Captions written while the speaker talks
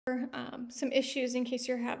some issues in case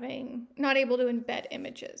you're not able to embed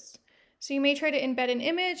images. So you may try to embed an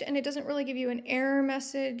image and it doesn't really give you an error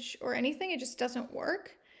message or anything, it just doesn't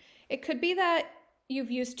work. It could be that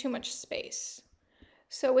you've used too much space.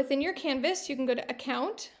 So within your canvas, you can go to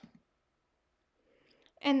Account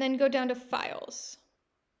and then go down to Files.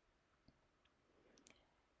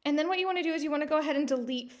 And then what you want to do is you want to go ahead and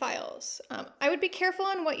delete files. I would be careful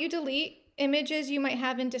on what you delete. Images you might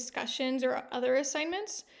have in discussions or other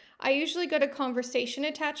assignments. I usually go to conversation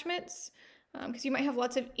attachments because you might have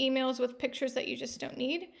lots of emails with pictures that you just don't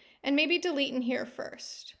need, and maybe delete in here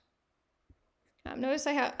first. Notice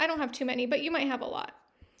I don't have too many, but you might have a lot.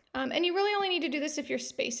 And you really only need to do this if your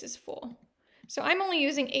space is full. So I'm only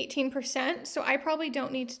using 18%, so I probably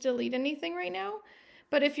don't need to delete anything right now.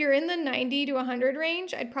 But if you're in the 90 to 100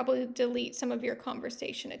 range, I'd probably delete some of your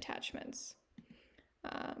conversation attachments.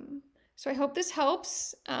 So I hope this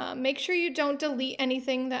helps. Make sure you don't delete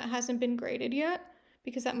anything that hasn't been graded yet,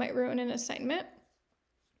 because that might ruin an assignment.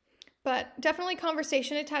 But definitely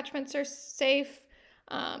conversation attachments are safe.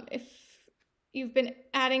 If you've been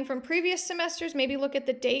adding from previous semesters, maybe look at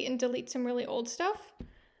the date and delete some really old stuff.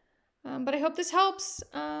 But I hope this helps.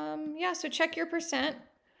 Yeah, so check your percent.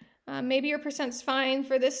 Maybe your percent's fine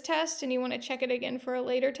for this test and you want to check it again for a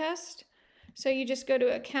later test. So you just go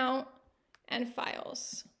to Account and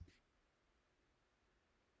Files.